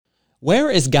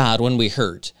Where is God when we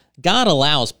hurt? God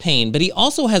allows pain, but He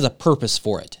also has a purpose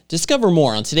for it. Discover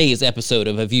more on today's episode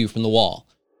of A View from the Wall.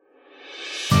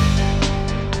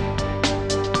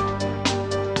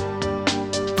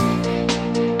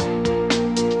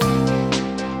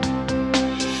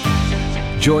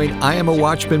 Join I Am a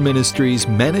Watchman Ministries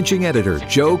Managing Editor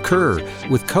Joe Kerr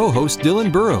with co-host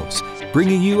Dylan Burrows,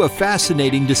 bringing you a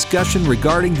fascinating discussion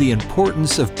regarding the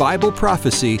importance of Bible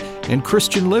prophecy and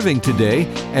Christian living today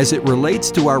as it relates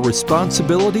to our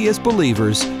responsibility as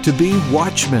believers to be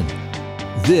watchmen.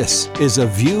 This is A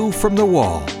View from the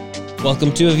Wall.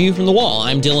 Welcome to A View from the Wall.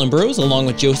 I'm Dylan Burrows along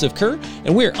with Joseph Kerr,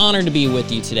 and we're honored to be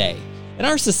with you today. And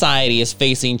our society is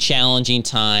facing challenging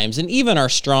times, and even our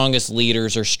strongest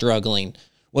leaders are struggling.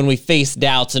 When we face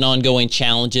doubts and ongoing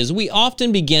challenges, we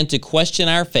often begin to question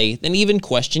our faith and even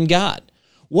question God.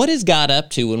 What is God up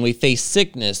to when we face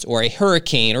sickness or a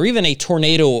hurricane or even a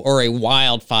tornado or a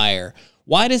wildfire?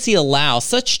 Why does He allow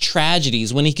such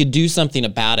tragedies when He could do something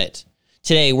about it?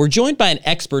 Today, we're joined by an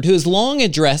expert who has long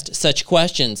addressed such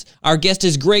questions. Our guest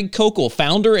is Greg Koukl,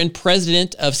 founder and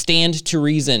president of Stand to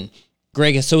Reason.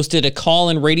 Greg has hosted a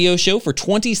call-in radio show for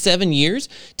 27 years,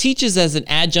 teaches as an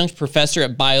adjunct professor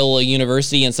at Biola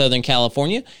University in Southern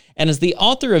California, and is the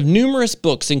author of numerous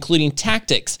books, including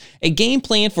Tactics, a game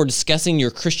plan for discussing your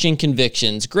Christian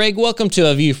convictions. Greg, welcome to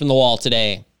A View from the Wall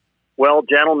today. Well,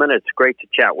 gentlemen, it's great to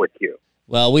chat with you.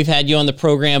 Well, we've had you on the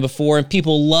program before, and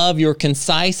people love your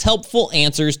concise, helpful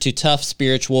answers to tough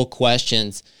spiritual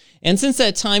questions. And since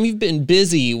that time, you've been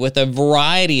busy with a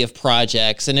variety of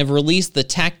projects and have released the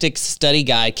Tactics Study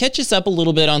Guide. Catch us up a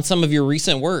little bit on some of your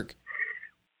recent work.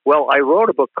 Well, I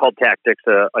wrote a book called Tactics,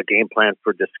 a game plan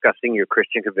for discussing your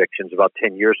Christian convictions about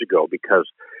 10 years ago because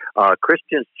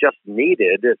Christians just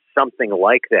needed something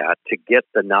like that to get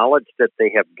the knowledge that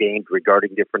they have gained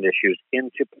regarding different issues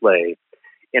into play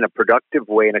in a productive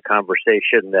way in a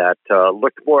conversation that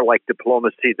looked more like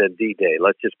diplomacy than D-Day.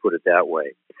 Let's just put it that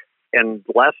way. And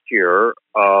last year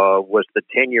was the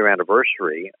 10-year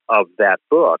anniversary of that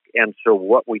book. And so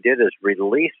what we did is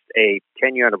released a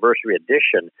 10-year anniversary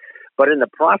edition. But in the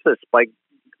process,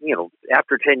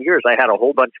 after 10 years, I had a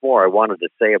whole bunch more I wanted to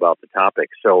say about the topic.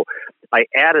 So I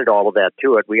added all of that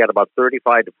to it. We got about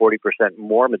 35 to 40%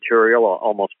 more material,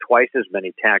 almost twice as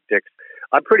many tactics.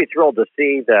 I'm pretty thrilled to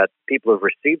see that people have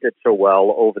received it so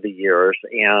well over the years.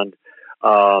 And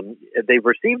they've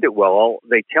received it well,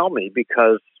 they tell me,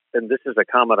 because and this is a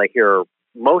comment I hear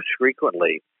most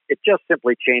frequently, it just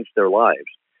simply changed their lives.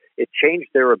 It changed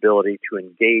their ability to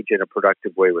engage in a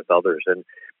productive way with others. And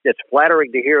it's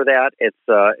flattering to hear that.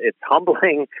 It's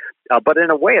humbling, but in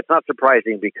a way it's not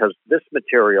surprising because this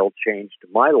material changed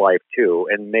my life too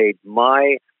and made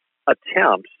my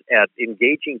attempts at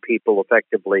engaging people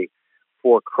effectively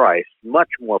for Christ much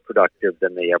more productive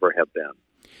than they ever have been.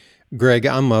 Greg,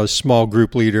 I'm a small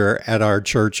group leader at our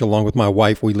church. Along with my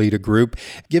wife, we lead a group.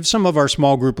 Give some of our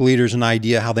small group leaders an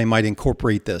idea how they might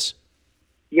incorporate this.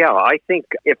 Yeah, I think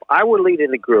if I were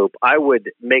leading the group, I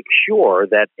would make sure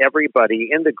that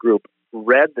everybody in the group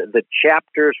read the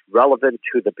chapters relevant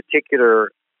to the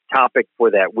particular topic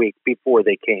for that week before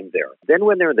they came there. Then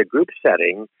when they're in the group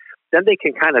setting, then they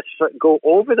can kind of go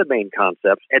over the main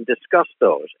concepts and discuss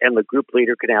those. And the group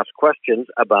leader can ask questions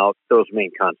about those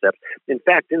main concepts. In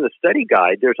fact, in the study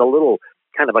guide, there's a little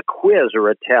kind of a quiz or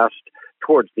a test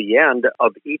towards the end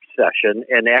of each session,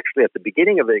 and actually at the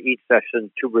beginning of each session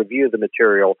to review the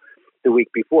material the week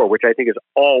before, which I think is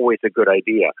always a good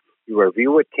idea. You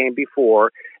review what came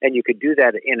before, and you could do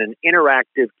that in an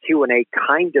interactive Q&A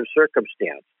kind of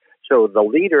circumstance. So the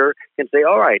leader can say,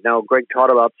 all right, now Greg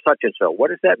taught about such and so. What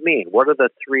does that mean? What are the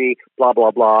three blah,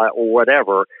 blah, blah, or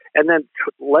whatever? And then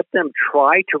let them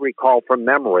try to recall from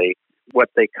memory what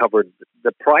they covered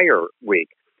the prior week.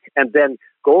 And then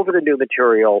go over the new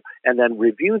material and then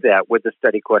review that with the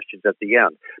study questions at the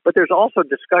end. But there's also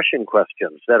discussion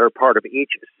questions that are part of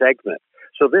each segment.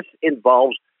 So this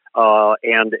involves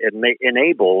and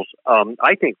enables,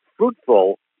 I think,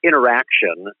 fruitful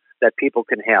interaction that people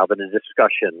can have in a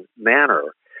discussion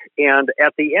manner. And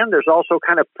at the end, there's also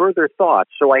kind of further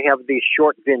thoughts. So I have these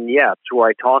short vignettes where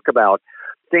I talk about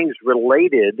things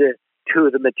related to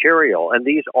the material, and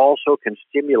these also can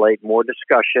stimulate more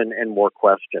discussion and more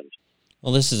questions.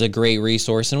 Well, this is a great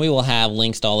resource, and we will have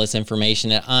links to all this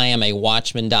information at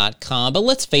iamawatchman.com. But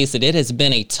let's face it, it has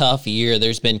been a tough year.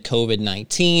 There's been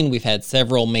COVID-19. We've had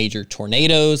several major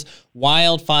tornadoes,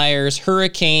 wildfires,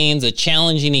 hurricanes, a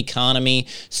challenging economy,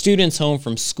 students home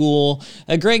from school.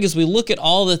 Greg, as we look at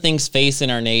all the things facing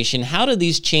our nation, how do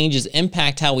these changes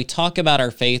impact how we talk about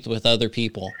our faith with other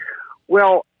people?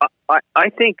 Well, I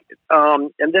think,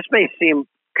 and this may seem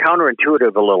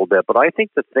counterintuitive a little bit, but I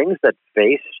think the things that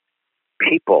face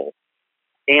people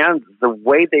and the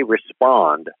way they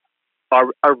respond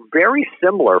are very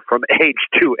similar from age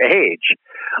to age.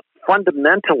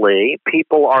 Fundamentally,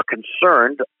 people are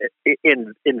concerned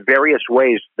in various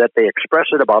ways that they express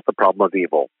it about the problem of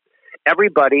evil.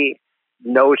 Everybody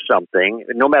knows something,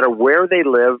 no matter where they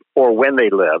live or when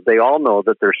they live, they all know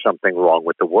that there's something wrong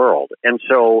with the world. And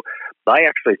so I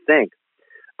actually think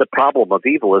the problem of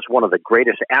evil is one of the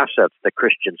greatest assets that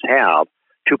Christians have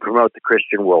to promote the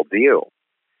Christian worldview.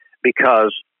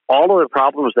 Because all of the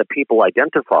problems that people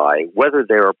identify, whether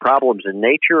they are problems in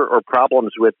nature or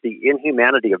problems with the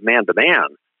inhumanity of man to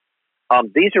man,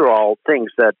 these are all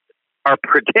things that are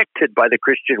predicted by the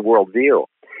Christian worldview.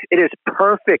 It is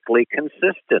perfectly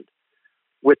consistent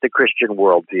with the Christian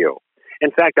worldview.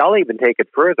 In fact, I'll even take it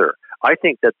further. I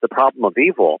think that the problem of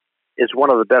evil is one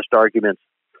of the best arguments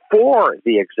for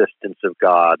the existence of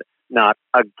God, not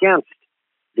against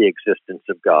the existence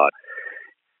of God.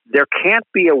 There can't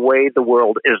be a way the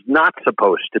world is not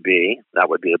supposed to be. That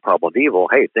would be the problem of evil.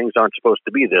 Hey, things aren't supposed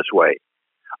to be this way.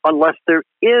 Unless there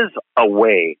is a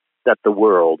way that the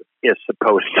world is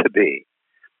supposed to be.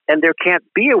 And there can't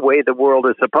be a way the world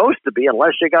is supposed to be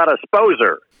unless you got a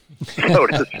sposer, so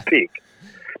to speak.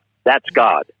 That's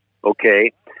God,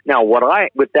 okay? Now,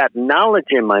 with that knowledge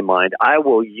in my mind, I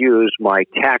will use my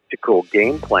tactical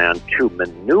game plan to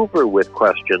maneuver with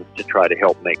questions to try to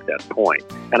help make that point.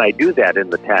 And I do that in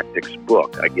the tactics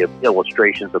book. I give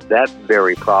illustrations of that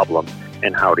very problem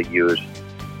and how to use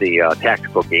the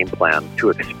tactical game plan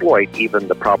to exploit even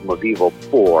the problem of evil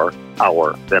for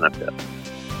our benefit.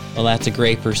 Well, that's a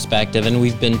great perspective. And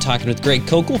we've been talking with Greg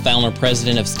Koukl, founder and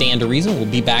president of Stand to Reason. We'll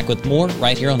be back with more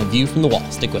right here on A View from the Wall.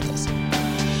 Stick with us.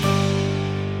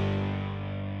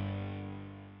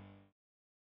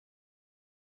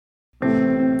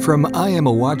 From I Am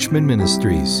a Watchman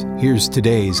Ministries, here's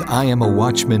today's I Am a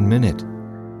Watchman Minute.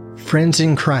 Friends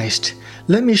in Christ,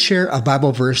 let me share a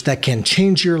Bible verse that can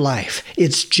change your life.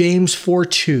 It's James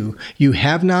 4:2. You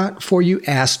have not, for you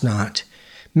ask not.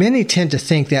 Many tend to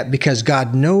think that because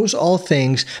God knows all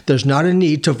things, there's not a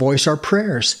need to voice our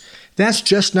prayers. That's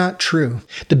just not true.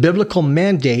 The biblical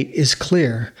mandate is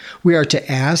clear. We are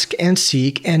to ask and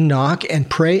seek and knock and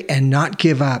pray and not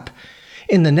give up.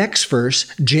 In the next verse,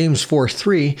 James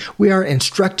 4:3, we are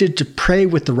instructed to pray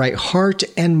with the right heart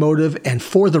and motive and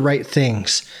for the right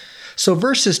things. So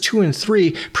verses 2 and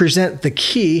 3 present the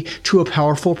key to a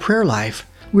powerful prayer life.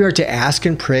 We are to ask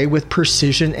and pray with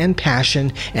precision and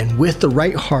passion and with the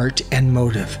right heart and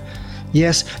motive.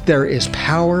 Yes, there is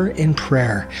power in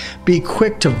prayer. Be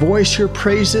quick to voice your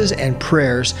praises and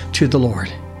prayers to the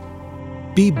Lord.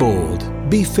 Be bold,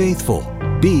 be faithful,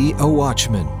 be a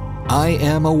watchman.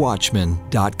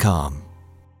 IamAWatchman.com.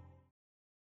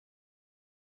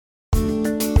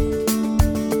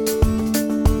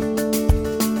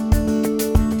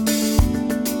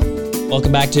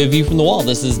 Welcome back to A View from the Wall.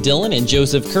 This is Dylan and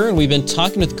Joseph Kerr, and we've been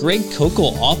talking with Greg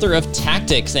Koukl, author of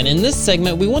Tactics. And in this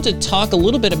segment, we want to talk a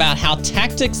little bit about how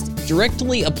tactics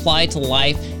directly apply to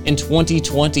life in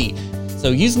 2020. So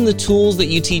using the tools that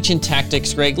you teach in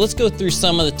Tactics, Greg, let's go through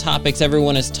some of the topics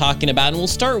everyone is talking about. And we'll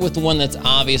start with the one that's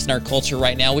obvious in our culture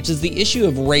right now, which is the issue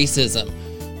of racism.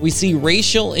 We see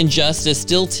racial injustice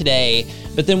still today,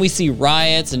 but then we see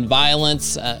riots and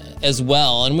violence as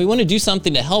well. And we want to do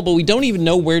something to help, but we don't even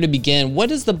know where to begin. What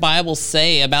does the Bible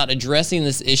say about addressing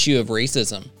this issue of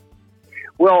racism?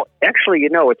 Well, actually,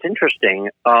 it's interesting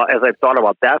as I've thought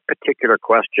about that particular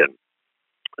question.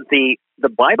 The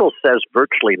Bible says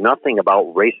virtually nothing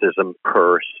about racism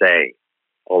per se,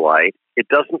 all right? It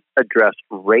doesn't address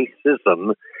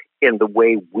racism in the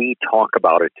way we talk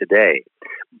about it today.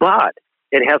 But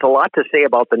it has a lot to say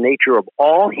about the nature of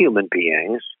all human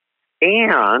beings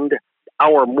and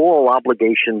our moral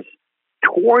obligations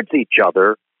towards each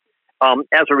other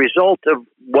as a result of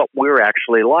what we're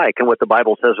actually like. And what the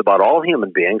Bible says about all human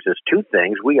beings is two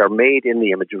things. We are made in the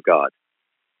image of God.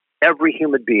 Every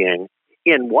human being,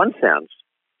 in one sense,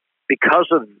 because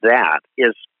of that,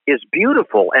 is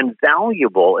beautiful and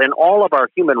valuable, and all of our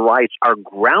human rights are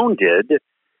grounded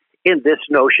in this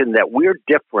notion that we're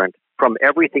different from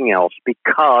everything else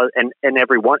because and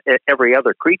every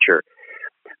other creature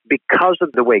because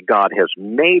of the way God has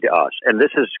made us. And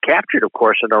this is captured, of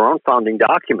course, in our own founding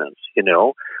documents.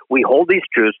 We hold these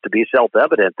truths to be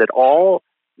self-evident that all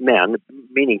men,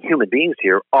 meaning human beings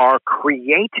here, are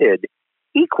created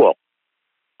equal,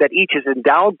 that each is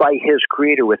endowed by his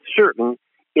Creator with certain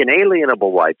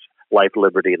inalienable rights, life,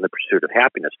 liberty, and the pursuit of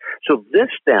happiness. So this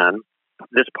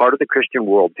part of the Christian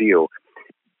worldview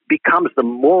becomes the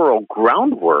moral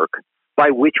groundwork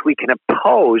by which we can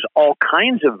oppose all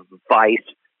kinds of vice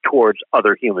towards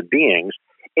other human beings,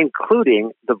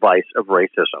 including the vice of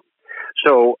racism.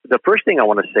 So the first thing I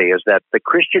want to say is that the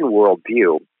Christian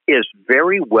worldview is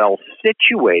very well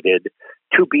situated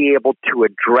to be able to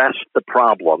address the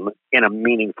problem in a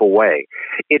meaningful way.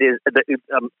 It is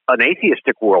an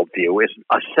atheistic worldview, is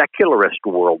a secularist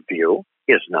worldview,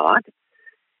 is not.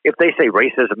 If they say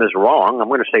racism is wrong, I'm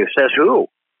going to say, says who?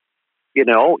 You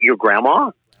know, your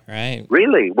grandma? Right.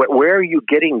 Really? Where are you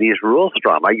getting these rules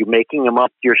from? Are you making them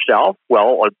up yourself?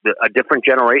 Well, a different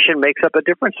generation makes up a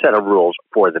different set of rules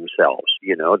for themselves.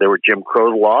 You know, there were Jim Crow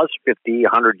laws 50,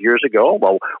 100 years ago.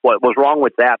 Well, what was wrong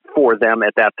with that for them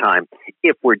at that time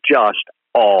if we're just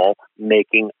all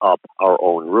making up our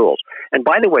own rules? And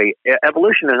by the way,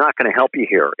 evolution is not going to help you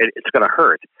here. It's going to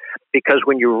hurt. Because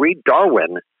when you read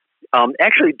Darwin,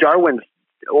 actually Darwin's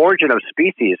Origin of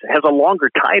Species has a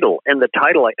longer title, and the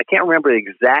title, I can't remember the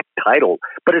exact title,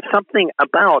 but it's something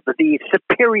about the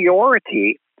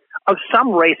superiority of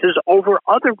some races over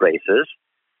other races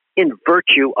in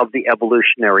virtue of the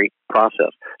evolutionary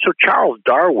process. So Charles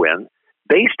Darwin,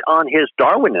 based on his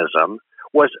Darwinism,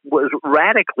 was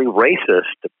radically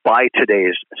racist by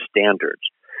today's standards.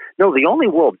 No, the only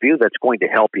worldview that's going to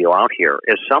help you out here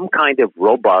is some kind of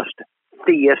robust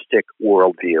theistic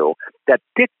worldview that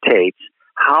dictates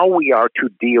how we are to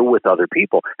deal with other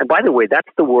people. And by the way, that's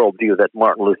the worldview that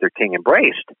Martin Luther King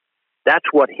embraced. That's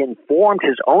what informed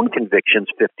his own convictions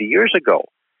 50 years ago,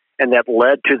 and that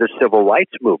led to the civil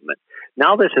rights movement.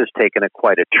 Now this has taken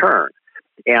quite a turn.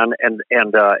 And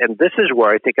this is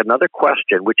where I think another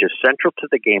question, which is central to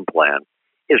the game plan,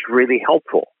 is really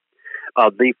helpful.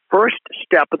 The first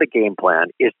step of the game plan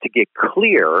is to get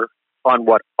clear on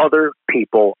what other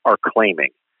people are claiming.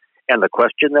 And the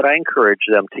question that I encourage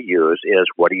them to use is,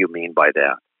 what do you mean by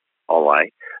that? All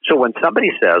right. So when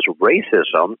somebody says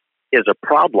racism is a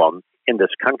problem in this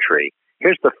country,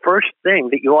 here's the first thing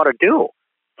that you ought to do.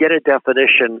 Get a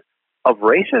definition of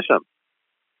racism.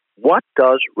 What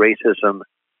does racism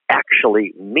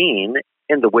actually mean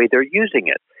in the way they're using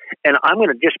it? And I'm going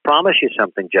to just promise you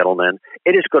something, gentlemen.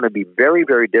 It is going to be very,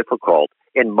 very difficult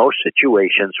in most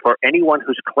situations for anyone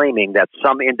who's claiming that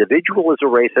some individual is a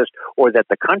racist or that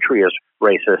the country is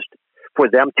racist for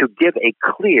them to give a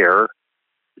clear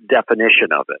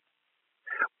definition of it.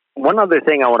 One other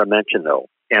thing I want to mention, though,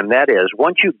 and that is,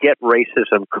 once you get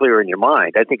racism clear in your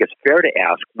mind, I think it's fair to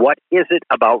ask, what is it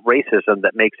about racism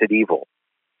that makes it evil?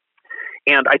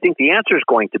 And I think the answer is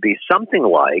going to be something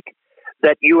like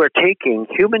that you are taking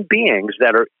human beings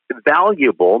that are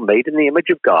valuable, made in the image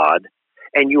of God,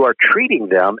 and you are treating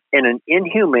them in an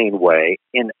inhumane way,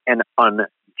 in an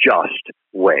unjust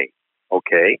way.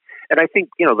 Okay? And I think,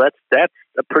 that's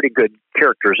a pretty good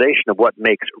characterization of what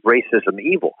makes racism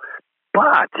evil.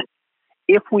 But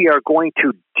if we are going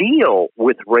to deal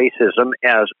with racism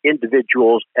as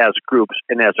individuals, as groups,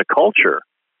 and as a culture,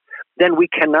 then we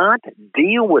cannot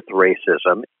deal with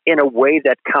racism in a way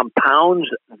that compounds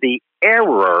the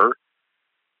error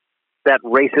that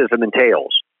racism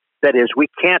entails. That is, we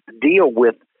can't deal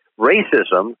with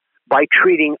racism by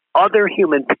treating other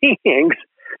human beings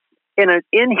in an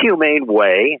inhumane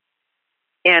way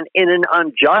and in an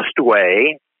unjust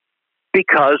way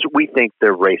because we think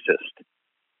they're racist.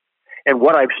 And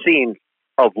what I've seen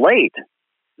of late,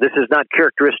 this is not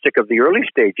characteristic of the early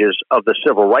stages of the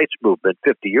civil rights movement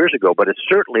 50 years ago, but it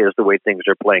certainly is the way things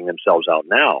are playing themselves out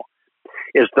now,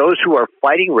 is those who are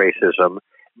fighting racism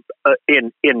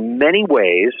in many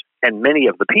ways, and many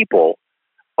of the people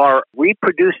are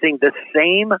reproducing the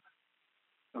same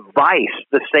vice,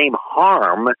 the same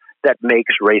harm that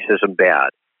makes racism bad.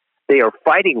 They are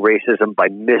fighting racism by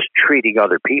mistreating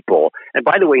other people. And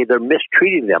by the way, they're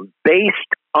mistreating them based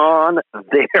on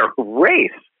their race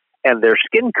and their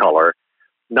skin color,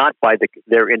 not by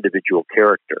their individual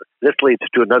character. This leads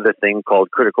to another thing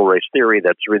called critical race theory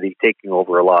that's really taking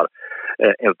over a lot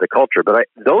of the culture. But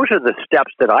those are the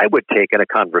steps that I would take in a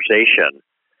conversation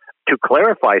to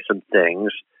clarify some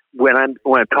things when I'm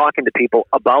talking to people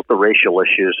about the racial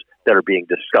issues that are being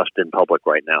discussed in public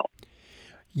right now.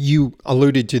 You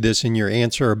alluded to this in your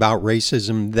answer about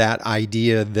racism, that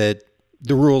idea that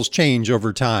the rules change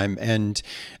over time and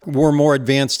we're more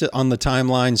advanced on the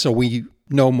timeline, so we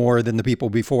know more than the people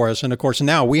before us. And of course,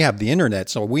 now we have the internet,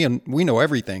 so we know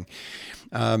everything.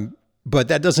 But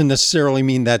that doesn't necessarily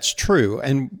mean that's true.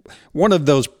 And one of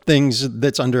those things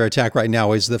that's under attack right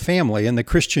now is the family and the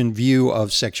Christian view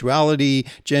of sexuality,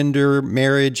 gender,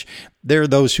 marriage. There are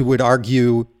those who would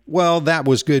argue, well, that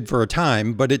was good for a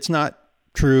time, but it's not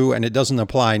true and it doesn't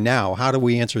apply now. How do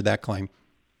we answer that claim?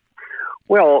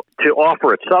 Well, to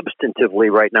offer it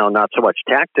substantively right now, not so much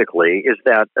tactically, is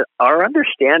that our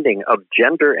understanding of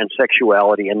gender and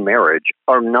sexuality and marriage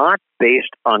are not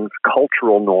based on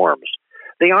cultural norms.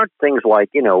 They aren't things like,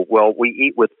 well, we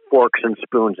eat with forks and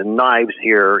spoons and knives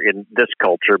here in this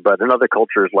culture, but in other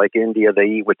cultures like India, they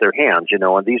eat with their hands,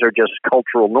 and these are just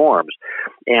cultural norms.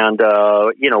 And,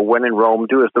 when in Rome,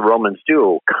 do as the Romans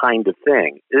do kind of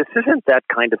thing. This isn't that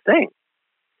kind of thing.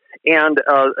 And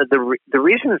the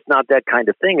reason it's not that kind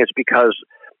of thing is because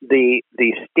the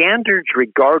standards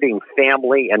regarding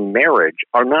family and marriage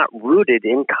are not rooted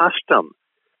in custom.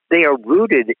 They are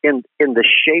rooted in the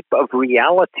shape of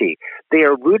reality. They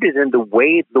are rooted in the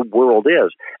way the world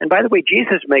is. And by the way,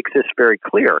 Jesus makes this very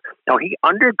clear. Now, he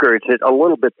undergirds it a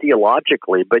little bit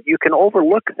theologically, but you can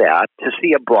overlook that to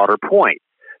see a broader point.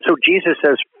 So Jesus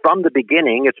says, from the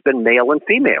beginning, it's been male and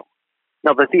female.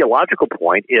 Now, the theological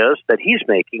point is that he's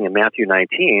making in Matthew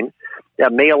 19,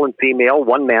 male and female,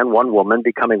 one man, one woman,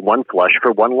 becoming one flesh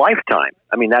for one lifetime.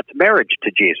 I mean, that's marriage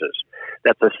to Jesus.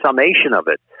 That's a summation of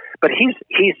it. But he's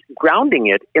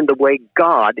grounding it in the way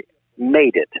God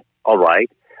made it, all right?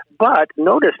 But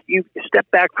notice, you step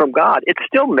back from God, it's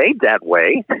still made that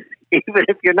way. Even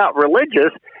if you're not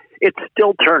religious, it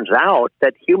still turns out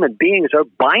that human beings are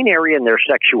binary in their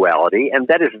sexuality, and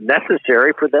that is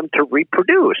necessary for them to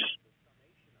reproduce.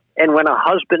 And when a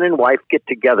husband and wife get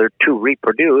together to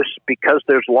reproduce, because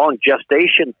there's long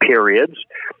gestation periods,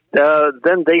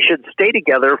 then they should stay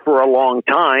together for a long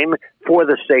time for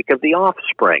the sake of the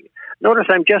offspring. Notice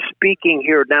I'm just speaking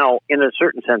here now, in a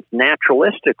certain sense,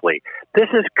 naturalistically. This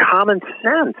is common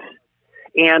sense.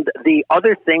 And the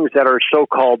other things that are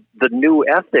so-called the new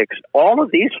ethics, all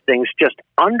of these things just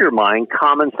undermine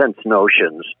common sense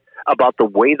notions about the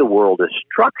way the world is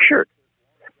structured.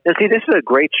 And see, this is a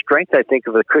great strength, I think,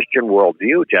 of the Christian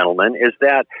worldview, gentlemen, is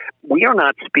that we are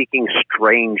not speaking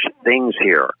strange things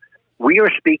here. We are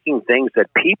speaking things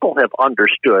that people have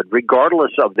understood,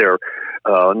 regardless of their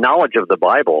knowledge of the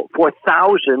Bible, for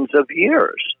thousands of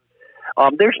years.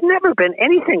 There's never been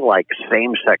anything like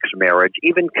same-sex marriage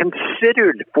even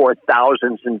considered for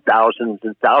thousands and thousands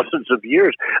and thousands of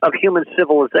years of human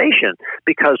civilization,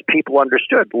 because people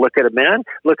understood, look at a man,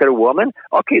 look at a woman,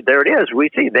 okay, there it is,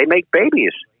 we see, they make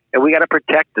babies, and we got to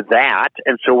protect that,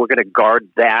 and so we're going to guard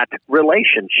that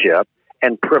relationship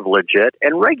and privilege it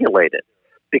and regulate it,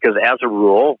 because as a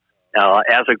rule,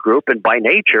 as a group and by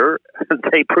nature,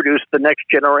 they produce the next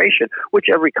generation, which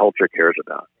every culture cares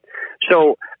about.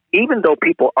 So even though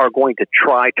people are going to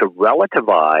try to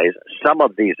relativize some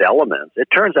of these elements, it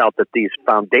turns out that these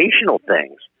foundational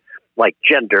things like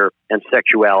gender and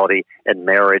sexuality and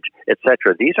marriage,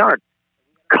 etc., these aren't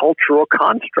cultural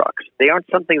constructs. They aren't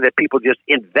something that people just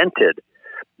invented.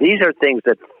 These are things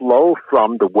that flow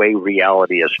from the way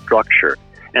reality is structured.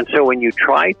 And so when you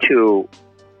try to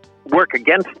work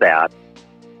against that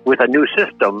with a new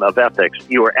system of ethics,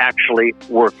 you are actually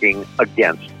working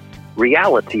against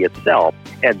reality itself,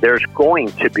 and there's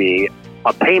going to be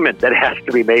a payment that has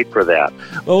to be made for that.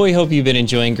 Well, we hope you've been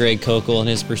enjoying Greg Koukl and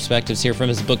his perspectives here from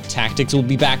his book, Tactics. We'll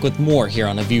be back with more here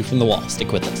on A View from the Wall.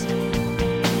 Stick with us.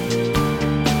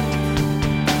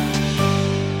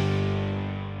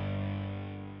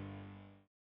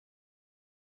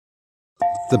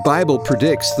 The Bible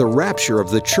predicts the rapture of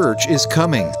the church is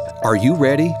coming. Are you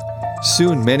ready?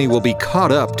 Soon many will be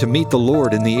caught up to meet the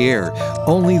Lord in the air.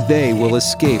 Only they will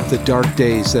escape the dark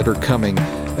days that are coming,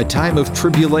 a time of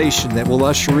tribulation that will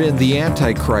usher in the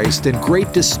Antichrist and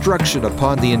great destruction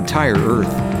upon the entire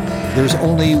earth. There's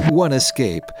only one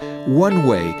escape, one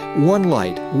way, one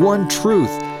light, one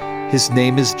truth. His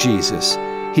name is Jesus.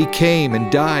 He came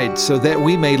and died so that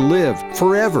we may live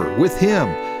forever with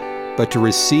Him. But to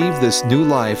receive this new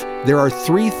life, there are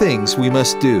three things we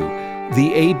must do.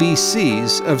 The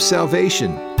ABCs of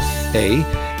salvation. A.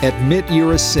 Admit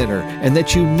you're a sinner and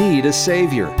that you need a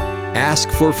Savior. Ask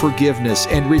for forgiveness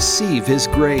and receive His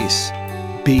grace.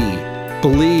 B.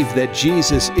 Believe that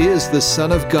Jesus is the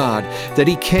Son of God, that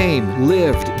He came,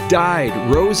 lived, died,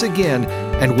 rose again,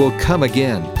 and will come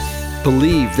again.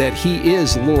 Believe that He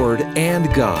is Lord and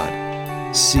God.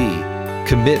 C.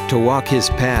 Commit to walk His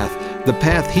path, the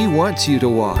path He wants you to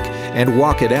walk, and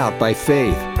walk it out by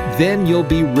faith. Then you'll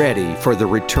be ready for the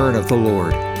return of the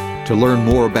Lord. To learn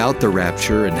more about the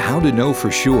rapture and how to know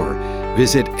for sure,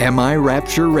 visit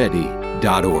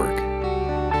AmIRaptureReady.org.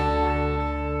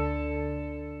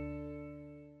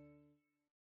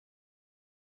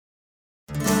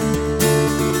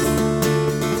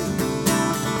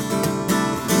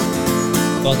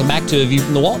 Welcome back to A View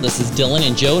from the Wall. This is Dylan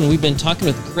and Joe, and we've been talking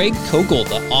with Greg Koukl,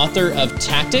 the author of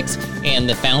Tactics and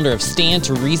the founder of Stand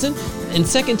to Reason. In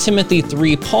 2 Timothy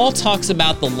 3, Paul talks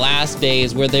about the last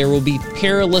days where there will be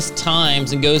perilous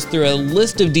times and goes through a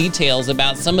list of details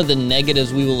about some of the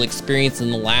negatives we will experience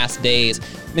in the last days.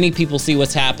 Many people see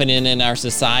what's happening in our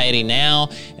society now,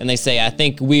 and they say, I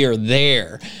think we are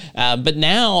there. But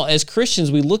now, as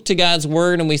Christians, we look to God's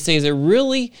Word and we say, is it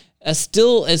really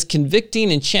still as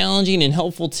convicting and challenging and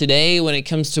helpful today when it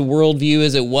comes to worldview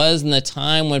as it was in the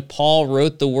time when Paul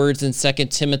wrote the words in 2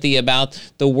 Timothy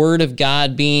about the Word of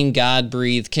God being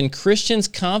God-breathed? Can Christians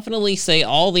confidently say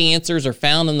all the answers are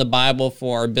found in the Bible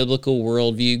for our biblical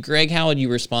worldview? Greg, how would you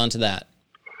respond to that?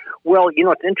 Well,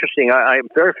 it's interesting. I'm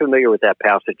very familiar with that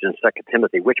passage in 2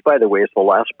 Timothy, which, by the way, is the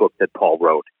last book that Paul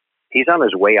wrote. He's on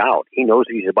his way out. He knows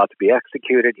he's about to be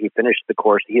executed. He finished the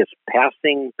course. He is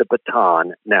passing the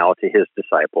baton now to his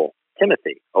disciple,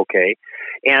 Timothy, okay?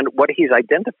 And what he's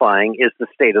identifying is the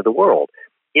state of the world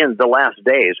in the last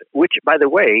days, which, by the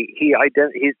way,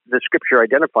 the Scripture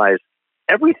identifies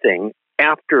everything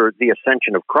after the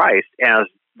ascension of Christ as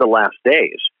the last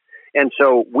days. And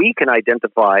so we can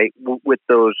identify with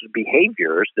those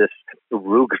behaviors, this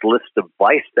rogues list of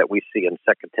vice that we see in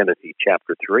 2 Timothy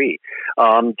chapter 3,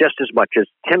 just as much as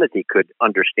Timothy could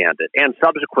understand it. And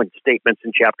subsequent statements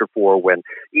in chapter 4 when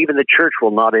even the church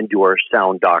will not endure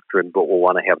sound doctrine but will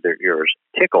want to have their ears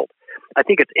tickled. I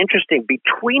think it's interesting,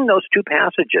 between those two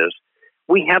passages,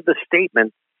 we have the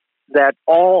statement that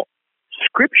all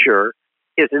Scripture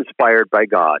is inspired by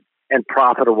God and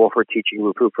profitable for teaching,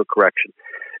 reproof, for correction,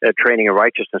 training in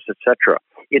righteousness, etc.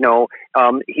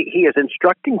 He is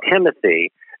instructing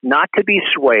Timothy not to be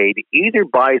swayed either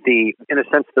by the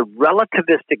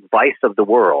relativistic vice of the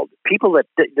world. People that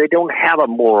they don't have a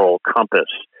moral compass.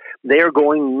 They are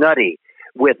going nutty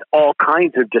with all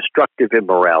kinds of destructive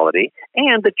immorality.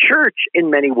 And the church,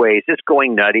 in many ways, is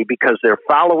going nutty because they're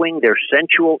following their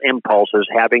sensual impulses,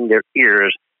 having their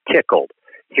ears tickled.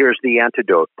 Here's the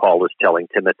antidote, Paul is telling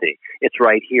Timothy. It's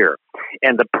right here.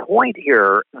 And the point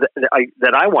here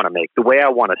that I want to make, the way I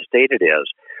want to state it is,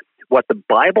 what the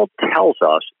Bible tells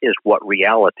us is what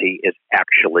reality is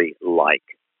actually like.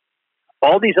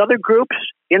 All these other groups,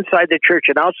 inside the church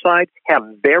and outside, have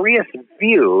various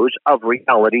views of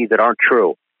reality that aren't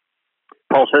true.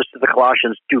 Paul says to the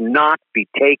Colossians, do not be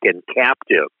taken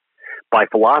captive by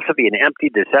philosophy and empty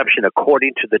deception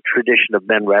according to the tradition of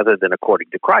men rather than according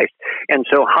to Christ. And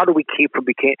so how do we keep from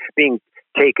being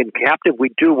taken captive?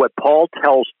 We do what Paul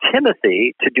tells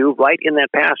Timothy to do right in that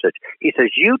passage. He says,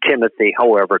 you, Timothy,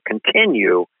 however,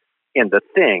 continue in the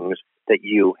things that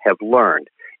you have learned.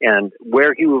 And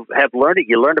where you have learned it,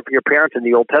 you learned it from your parents in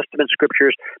the Old Testament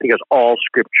Scriptures, because all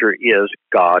Scripture is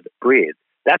God-breathed.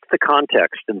 That's the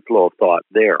context and flow of thought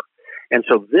there. And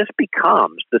so this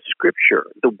becomes the Scripture,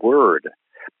 the Word,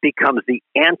 becomes the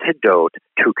antidote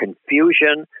to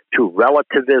confusion, to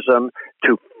relativism,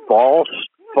 to false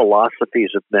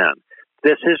philosophies of men.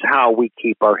 This is how we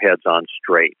keep our heads on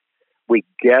straight. We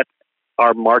get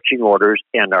our marching orders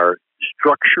and our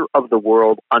structure of the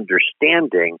world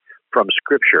understanding from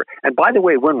Scripture. And by the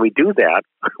way, when we do that,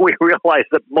 we realize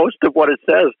that most of what it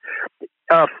says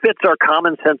fits our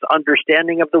common sense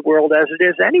understanding of the world as it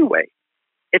is anyway.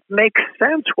 It makes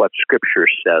sense what Scripture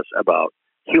says about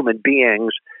human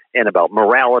beings and about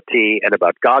morality and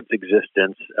about God's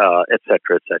existence, et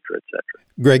cetera, et cetera, et cetera.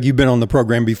 Greg, you've been on the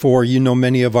program before. You know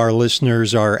many of our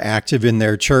listeners are active in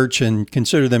their church and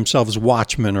consider themselves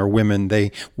watchmen or women.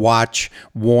 They watch,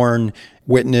 warn,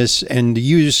 witness, and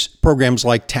use programs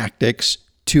like Tactics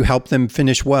to help them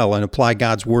finish well and apply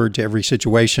God's Word to every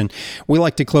situation. We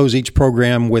like to close each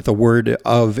program with a word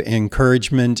of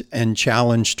encouragement and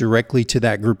challenge directly to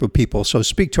that group of people. So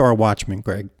speak to our watchmen,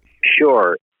 Greg.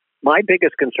 Sure. My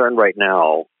biggest concern right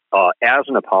now, as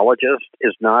an apologist,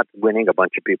 is not winning a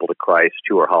bunch of people to Christ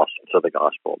who are hostile to the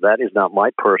gospel. That is not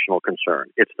my personal concern.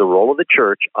 It's the role of the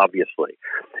church, obviously.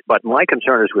 But my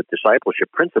concern is with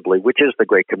discipleship principally, which is the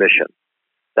Great Commission.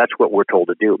 That's what we're told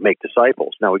to do, make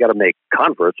disciples. Now, we got to make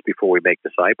converts before we make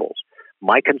disciples.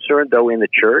 My concern, though, in the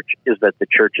church is that the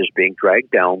church is being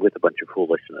dragged down with a bunch of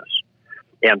foolishness.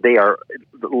 And they are,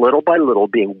 little by little,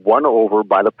 being won over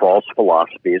by the false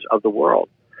philosophies of the world.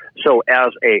 So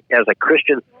as a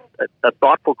Christian, a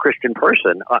thoughtful Christian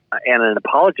person, and an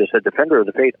apologist, a defender of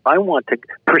the faith, I want to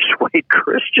persuade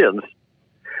Christians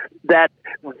that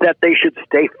they should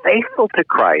stay faithful to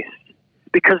Christ,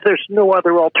 because there's no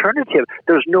other alternative.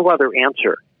 There's no other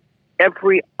answer.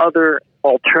 Every other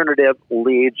alternative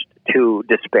leads to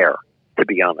despair, to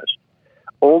be honest.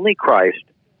 Only Christ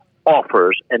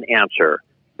offers an answer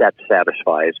that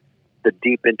satisfies the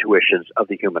deep intuitions of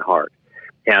the human heart.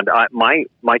 And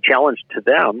my challenge to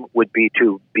them would be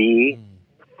to be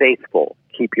faithful.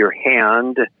 Keep your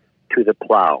hand to the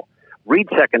plow. Read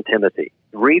 2 Timothy.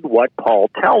 Read what Paul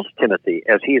tells Timothy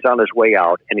as he's on his way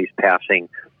out and he's passing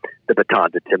the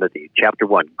baton to Timothy. Chapter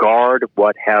 1, guard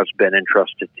what has been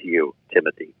entrusted to you,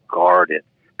 Timothy. Guard it.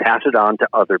 Pass it on to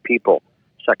other people,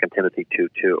 2 Timothy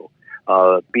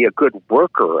 2:2. Be a good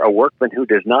worker, a workman who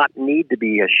does not need to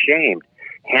be ashamed,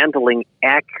 handling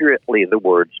accurately the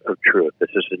words of truth. This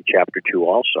is in chapter 2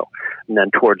 also. And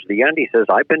then towards the end, he says,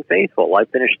 I've been faithful. I've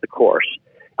finished the course.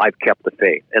 I've kept the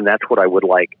faith. And that's what I would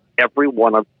like every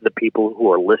one of the people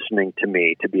who are listening to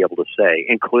me to be able to say,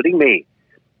 including me,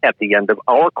 at the end of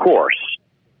our course,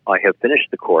 I have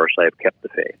finished the course, I have kept the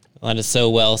faith. Well, that is so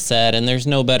well said, and there's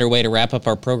no better way to wrap up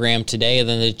our program today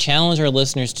than to challenge our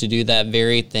listeners to do that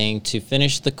very thing, to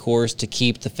finish the course, to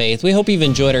keep the faith. We hope you've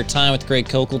enjoyed our time with Greg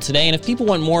Koukl today, and if people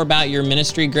want more about your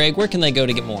ministry, Greg, where can they go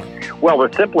to get more? Well,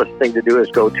 the simplest thing to do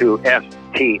is go to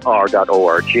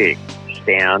str.org.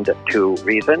 Stand to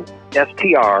reason,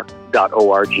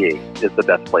 str.org is the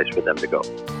best place for them to go.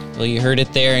 Well, you heard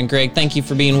it there. And Greg, thank you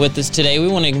for being with us today. We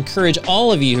want to encourage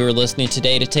all of you who are listening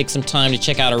today to take some time to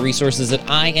check out our resources at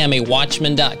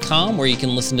IamAWatchman.com, where you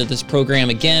can listen to this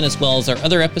program again, as well as our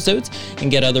other episodes,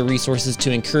 and get other resources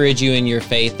to encourage you in your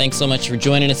faith. Thanks so much for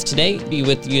joining us today. Be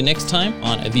with you next time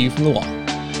on A View from the Wall.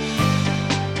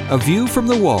 A View from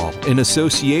the Wall, in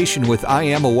association with I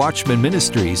Am a Watchman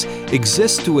Ministries,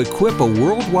 exists to equip a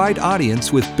worldwide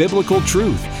audience with biblical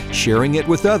truth, sharing it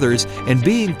with others, and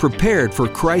being prepared for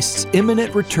Christ's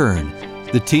imminent return.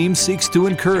 The team seeks to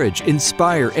encourage,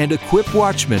 inspire, and equip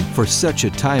watchmen for such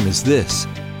a time as this.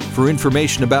 For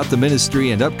information about the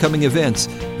ministry and upcoming events,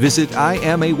 visit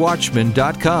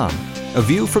IamAWatchman.com. A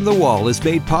View from the Wall is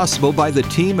made possible by the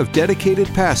team of dedicated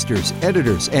pastors,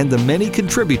 editors, and the many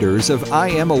contributors of I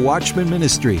Am a Watchman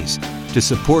Ministries. To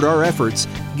support our efforts,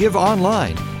 give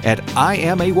online at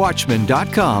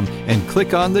IamAWatchman.com and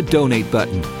click on the Donate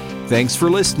button. Thanks for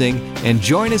listening, and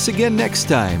join us again next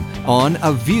time on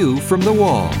A View from the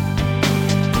Wall.